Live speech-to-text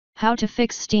How to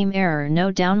fix Steam error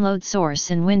no download source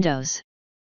in Windows.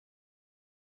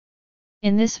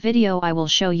 In this video I will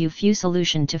show you few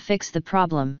solution to fix the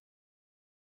problem.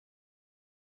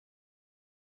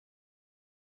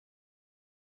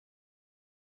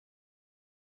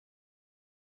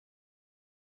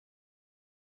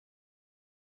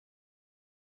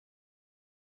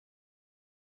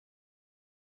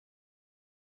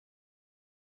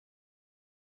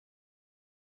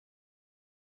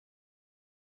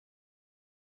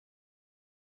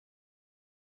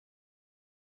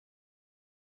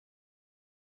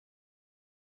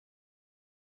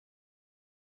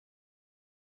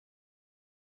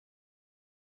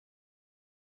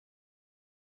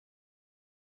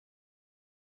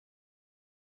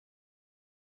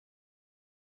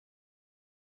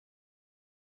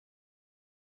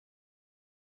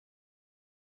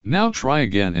 Now try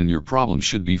again and your problem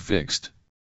should be fixed.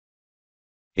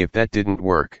 If that didn't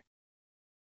work,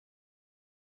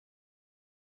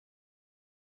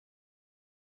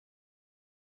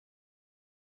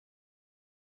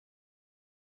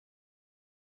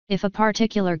 If a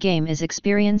particular game is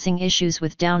experiencing issues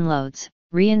with downloads,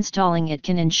 reinstalling it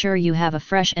can ensure you have a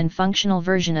fresh and functional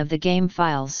version of the game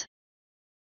files.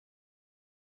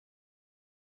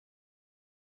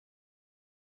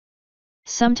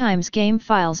 Sometimes game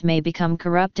files may become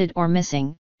corrupted or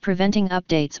missing, preventing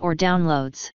updates or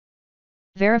downloads.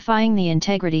 Verifying the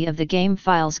integrity of the game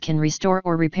files can restore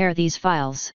or repair these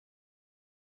files.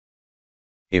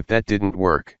 if that didn't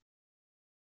work,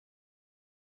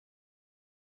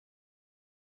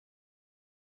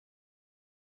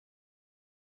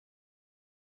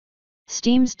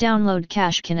 Steam's download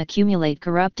cache can accumulate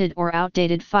corrupted or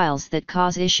outdated files that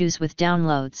cause issues with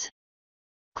downloads.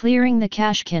 Clearing the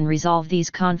cache can resolve these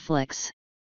conflicts.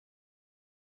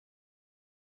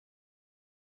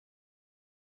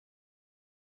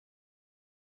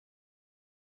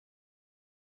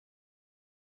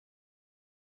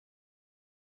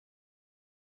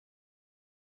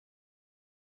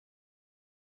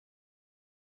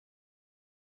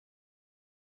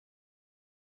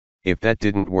 if that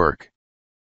didn't work,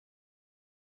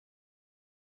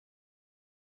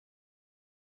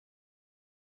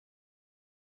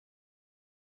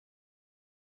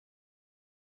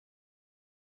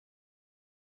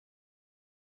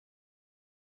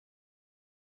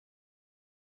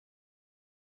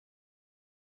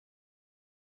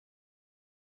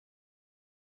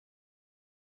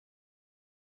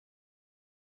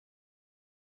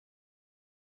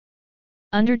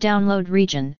 Under Download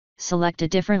region, select a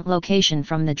different location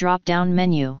from the drop-down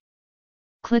menu.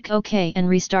 Click OK and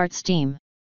restart Steam.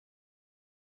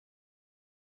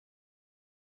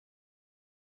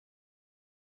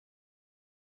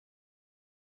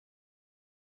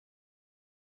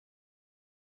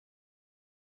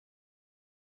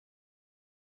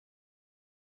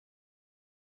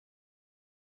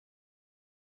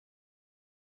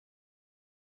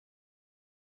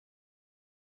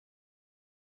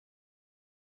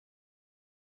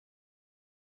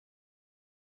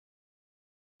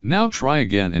 Now try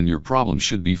again and your problem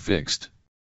should be fixed.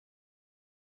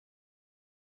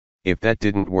 if that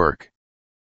didn't work,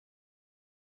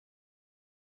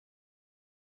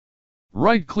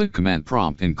 Right-click Command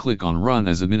Prompt and click on Run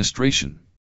as Administration.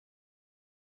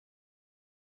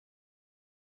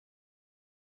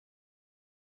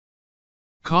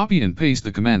 Copy and paste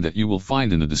the command that you will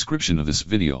find in the description of this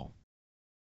video.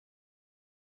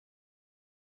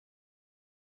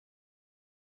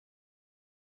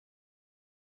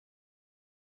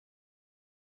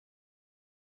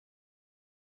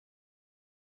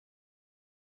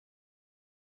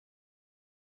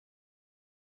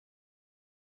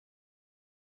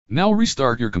 Now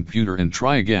restart your computer and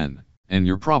try again, and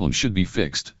your problem should be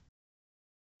fixed.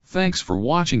 Thanks for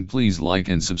watching. Please like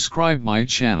and subscribe my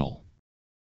channel.